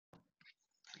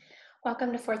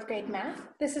Welcome to fourth grade math.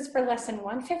 This is for lesson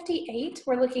 158.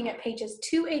 We're looking at pages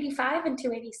 285 and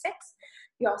 286.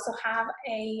 You also have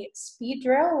a speed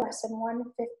drill, lesson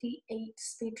 158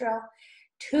 speed drill,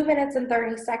 2 minutes and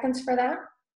 30 seconds for that.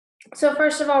 So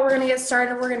first of all, we're going to get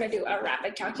started. We're going to do a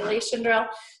rapid calculation drill.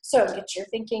 So get your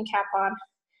thinking cap on.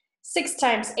 6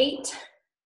 times 8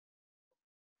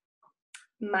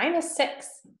 minus 6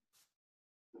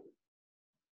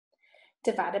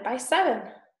 divided by 7.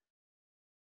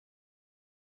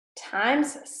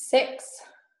 Times 6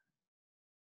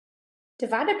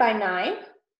 divided by 9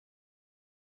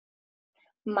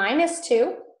 minus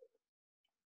 2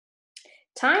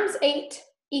 times 8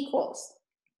 equals.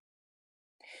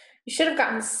 You should have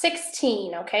gotten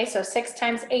 16, okay? So 6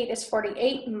 times 8 is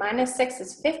 48, minus 6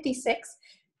 is 56,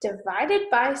 divided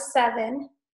by 7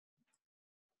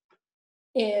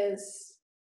 is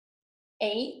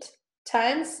 8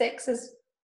 times 6 is,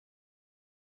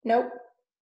 nope.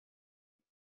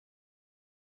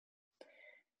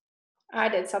 I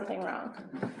did something wrong.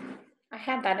 I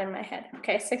had that in my head.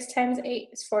 Okay, 6 times 8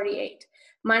 is 48.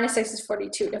 Minus 6 is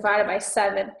 42. Divided by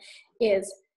 7 is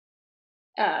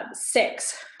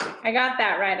 6. I got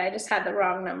that right. I just had the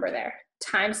wrong number there.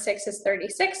 Times 6 is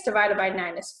 36. Divided by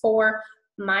 9 is 4.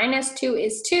 Minus 2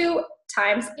 is 2.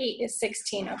 Times 8 is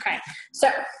 16. Okay, so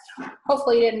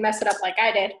hopefully you didn't mess it up like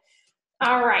I did.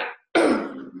 All right.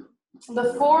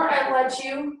 Before I let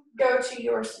you go to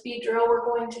your speed drill, we're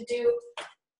going to do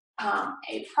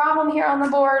a problem here on the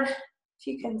board. If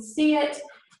you can see it,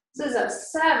 this is a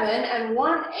 7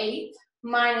 1/8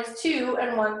 minus 2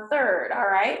 1/3, all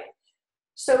right?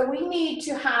 So we need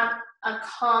to have a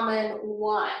common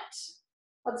what?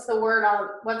 What's the word on,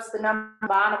 what's the number on the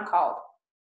bottom called?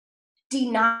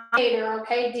 Denominator,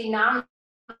 okay? Denominator,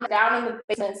 down in the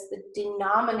basement is the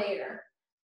denominator,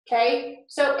 okay?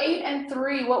 So 8 and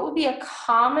 3, what would be a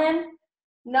common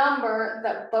number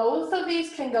that both of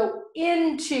these can go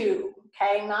into,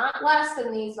 okay? Not less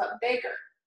than these, but bigger.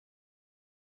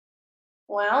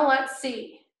 Well, let's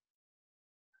see.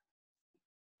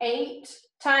 8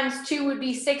 times 2 would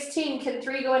be 16. Can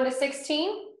 3 go into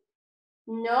 16?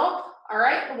 Nope. All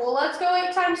right, well, let's go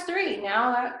 8 times 3.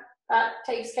 Now that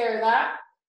takes care of that.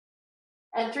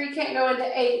 And 3 can't go into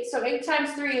 8, so 8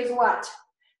 times 3 is what?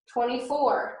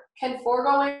 24. Can 4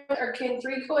 go in, or can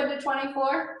 3 go into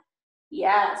 24?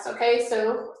 Yes, okay,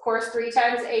 so of course 3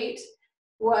 times 8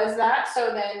 was that,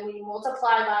 so then we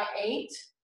multiply by 8,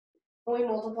 we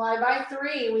multiply by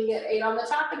 3, we get 8 on the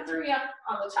top and 3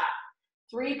 on the top.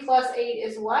 3 plus 8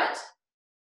 is what?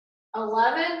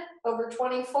 11 over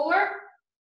 24.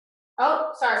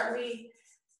 Oh, sorry,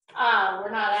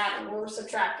 we're not adding, we're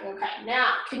subtracting. Okay,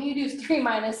 now, can you do 3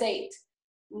 minus 8?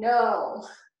 No.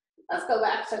 Let's go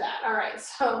back to that. All right,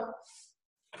 so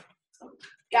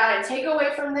got to take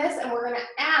away from this, and we're going to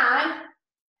add,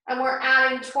 and we're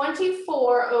adding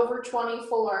 24 over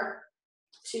 24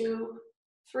 to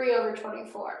 3 over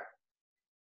 24.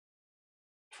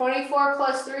 24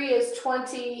 plus 3 is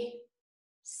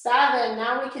 27.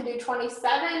 Now we can do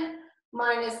 27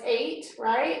 minus 8,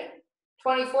 right?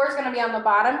 24 is going to be on the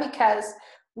bottom because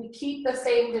we keep the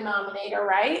same denominator,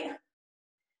 right?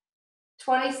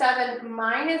 27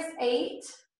 minus 8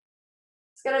 is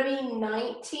going to be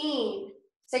 19.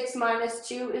 6 minus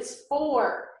 2 is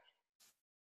 4.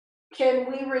 Can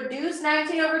we reduce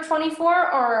 19 over 24,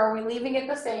 or are we leaving it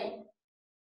the same?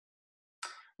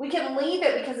 We can leave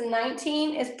it because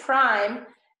 19 is prime,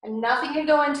 and nothing can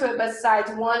go into it besides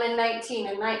 1 and 19,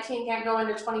 and 19 can't go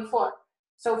into 24.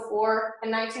 So 4 and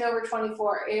 19 over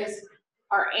 24 is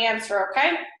our answer,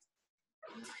 okay?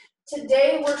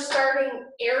 Today we're starting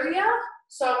area,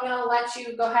 so I'm going to let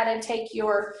you go ahead and take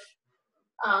your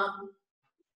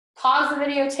pause the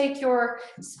video, take your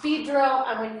speed drill,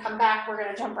 and when you come back, we're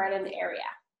going to jump right into area.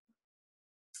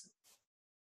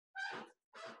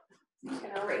 I'm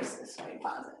going to erase this so I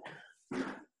pause it.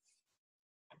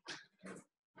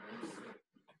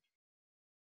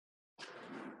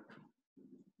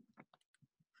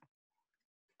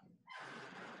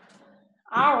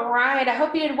 All right, I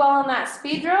hope you did well on that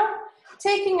speed drill.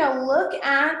 Taking a look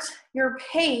at your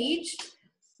page,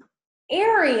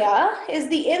 area is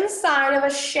the inside of a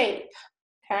shape,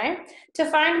 okay? To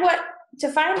find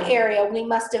area, we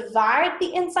must divide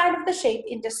the inside of the shape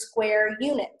into square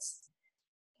units,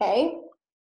 okay?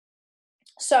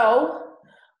 So,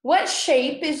 what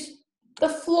shape is the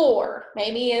floor?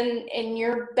 Maybe in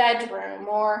your bedroom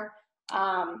or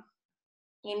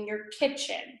in your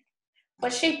kitchen.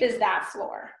 What shape is that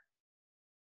floor?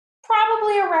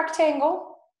 Probably a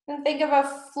rectangle. And think of a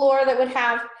floor that would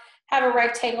have a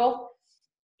rectangle.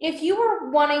 If you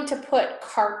were wanting to put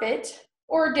carpet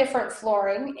or different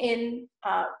flooring in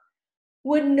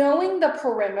Would knowing the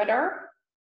perimeter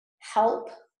help?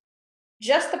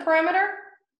 Just the perimeter?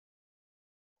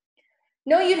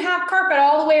 No, you'd have carpet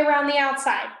all the way around the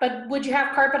outside, but would you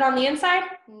have carpet on the inside?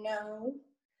 No.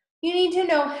 You need to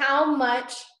know how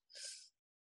much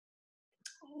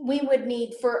we would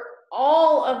need for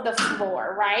all of the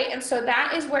floor, right? And so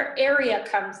that is where area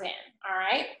comes in, all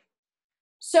right?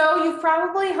 So you've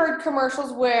probably heard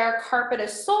commercials where carpet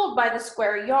is sold by the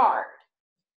square yard.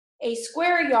 A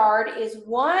square yard is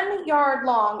 1 yard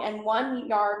long and 1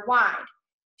 yard wide.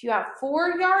 If you have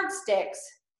 4 yardsticks,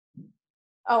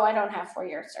 oh, I don't have 4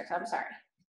 yardsticks, I'm sorry.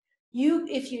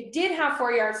 If you did have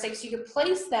 4 yardsticks, you could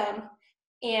place them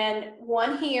in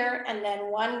one here and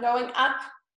then one going up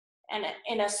and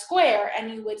in a square, and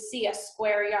you would see a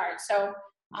square yard. So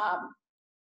I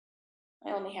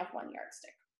only have 1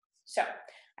 yardstick, so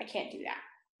I can't do that.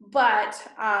 But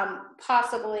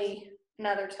possibly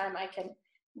another time I can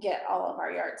get all of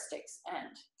our yardsticks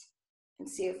and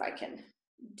see if I can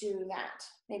do that,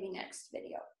 maybe next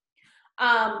video.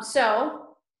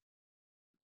 So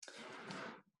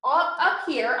up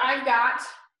here, I've got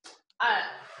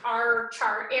our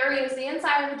chart. Area is the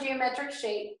inside of a geometric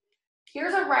shape.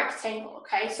 Here's a rectangle,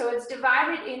 okay? So it's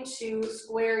divided into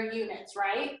square units,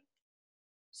 right?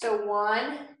 So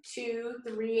 1, 2,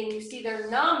 3, and you see they're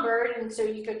numbered, and so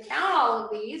you could count all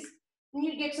of these, and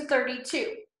you get to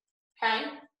 32, okay?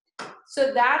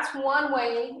 So that's one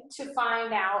way to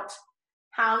find out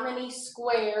how many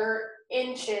square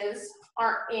inches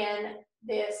are in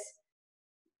this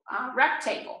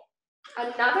rectangle.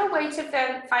 Another way to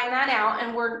find that out,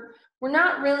 and we're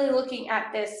not really looking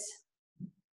at this,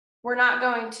 we're not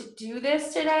going to do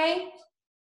this today,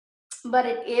 but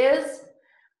it is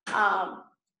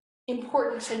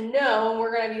important to know, and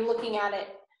we're going to be looking at it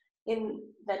in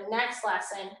the next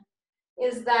lesson,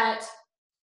 is that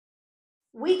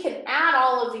we can add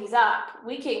all of these up.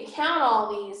 We can count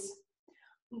all these,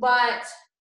 but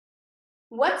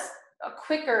what's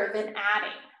quicker than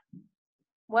adding?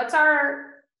 What's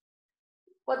our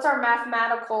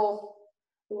mathematical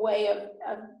way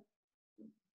of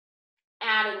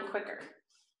adding quicker?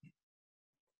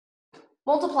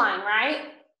 Multiplying, right?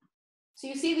 So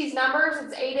you see these numbers,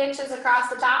 it's 8 inches across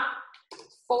the top,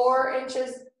 4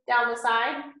 inches down the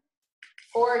side,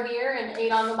 4 here and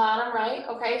 8 on the bottom, right?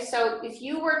 Okay, so if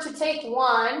you were to take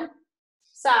one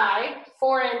side,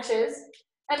 4 inches,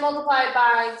 and multiply it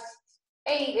by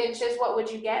 8 inches, what would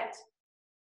you get?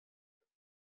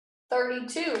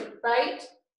 32, right?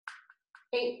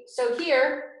 So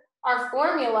here, our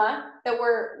formula that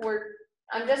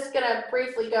I'm just gonna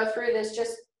briefly go through this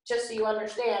just so you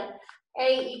understand.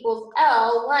 A equals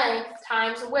L, length,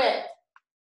 times width.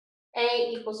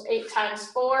 A equals 8 times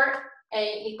 4.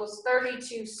 A equals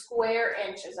 32 square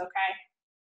inches, okay?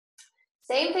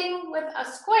 Same thing with a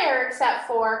square, except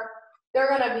for they're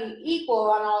gonna be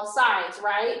equal on all sides,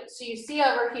 right? So you see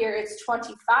over here, it's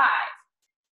 25.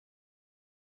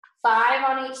 5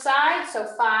 on each side, so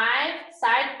 5,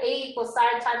 side, A equals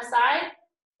side times side,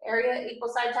 area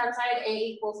equals side times side, A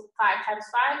equals 5 times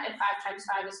 5, and 5 times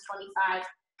 5 is 25.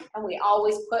 And we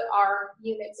always put our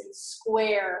units in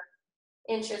square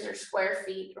inches or square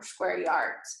feet or square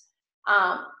yards.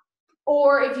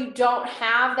 Or if you don't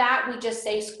have that, we just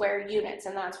say square units,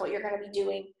 and that's what you're going to be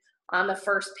doing on the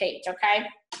first page, okay?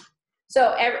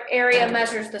 So area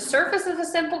measures the surface of a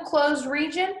simple closed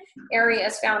region. Area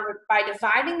is found by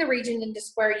dividing the region into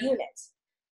square units.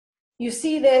 You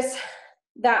see this,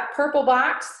 that purple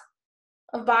box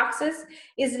of boxes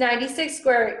is 96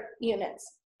 square units.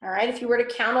 All right, if you were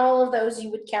to count all of those, you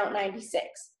would count 96.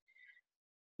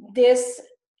 This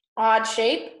odd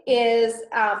shape is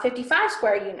 55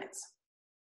 square units.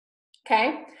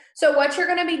 Okay, so what you're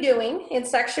going to be doing in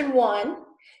section 1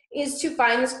 is to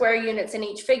find the square units in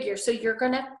each figure. So you're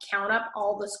going to count up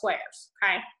all the squares.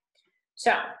 Okay,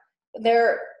 so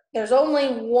there's only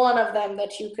one of them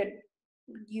that you could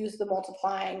use the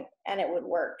multiplying and it would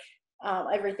work.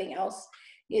 Everything else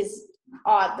is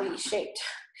oddly shaped.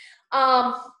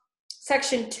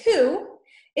 Section 2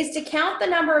 is to count the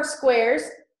number of square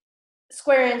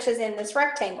inches in this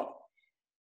rectangle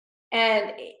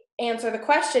and answer the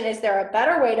question, is there a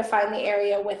better way to find the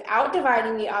area without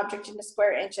dividing the object into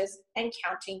square inches and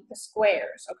counting the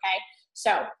squares? Okay,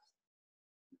 so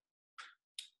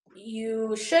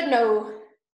you should know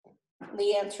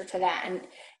the answer to that, and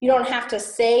you don't have to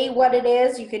say what it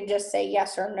is, you can just say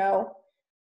yes or no.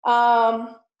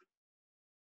 All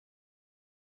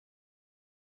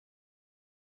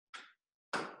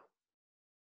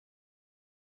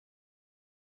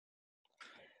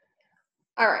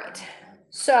right,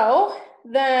 so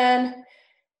then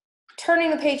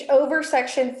turning the page over,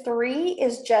 section 3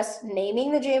 is just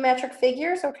naming the geometric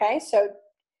figures. Okay, so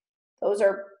those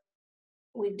are,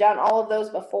 we've done all of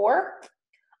those before.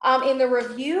 In the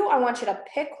review, I want you to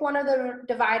pick one of the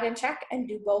divide and check and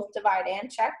do both divide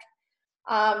and check.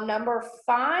 Number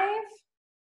 5,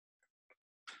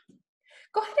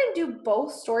 go ahead and do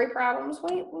both story problems.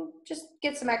 We'll just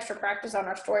get some extra practice on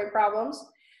our story problems.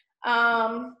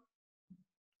 And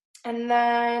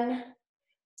then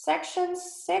section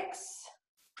 6.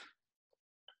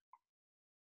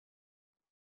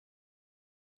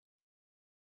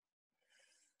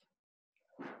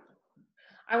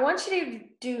 I want you to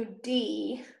do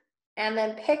D and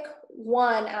then pick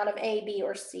one out of A, B,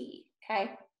 or C,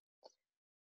 okay?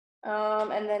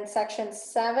 And then section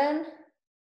 7.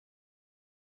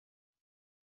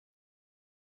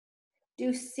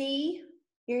 Do C.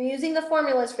 You're using the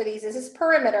formulas for these. This is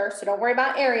perimeter, so don't worry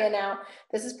about area now.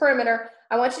 This is perimeter.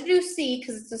 I want you to do C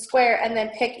because it's a square, and then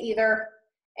pick either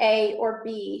A or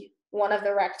B, one of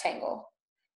the rectangle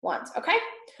ones, okay?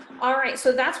 All right,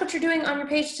 so that's what you're doing on your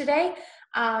page today.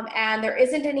 And there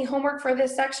isn't any homework for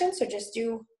this section, so just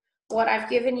do what I've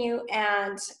given you.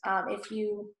 And if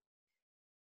you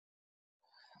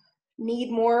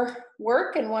need more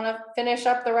work and want to finish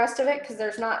up the rest of it, because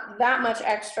there's not that much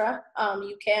extra,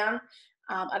 you can.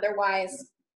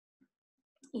 Otherwise,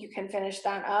 you can finish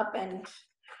that up and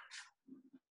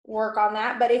work on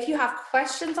that. But if you have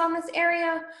questions on this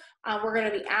area, we're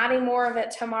going to be adding more of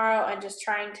it tomorrow and just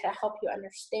trying to help you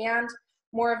understand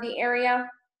more of the area.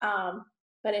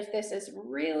 But if this is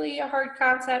really a hard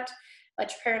concept, let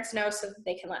your parents know so that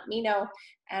they can let me know,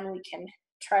 and we can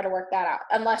try to work that out,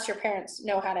 unless your parents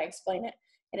know how to explain it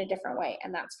in a different way,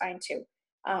 and that's fine too.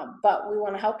 But we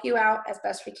want to help you out as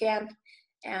best we can,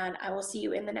 and I will see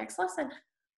you in the next lesson.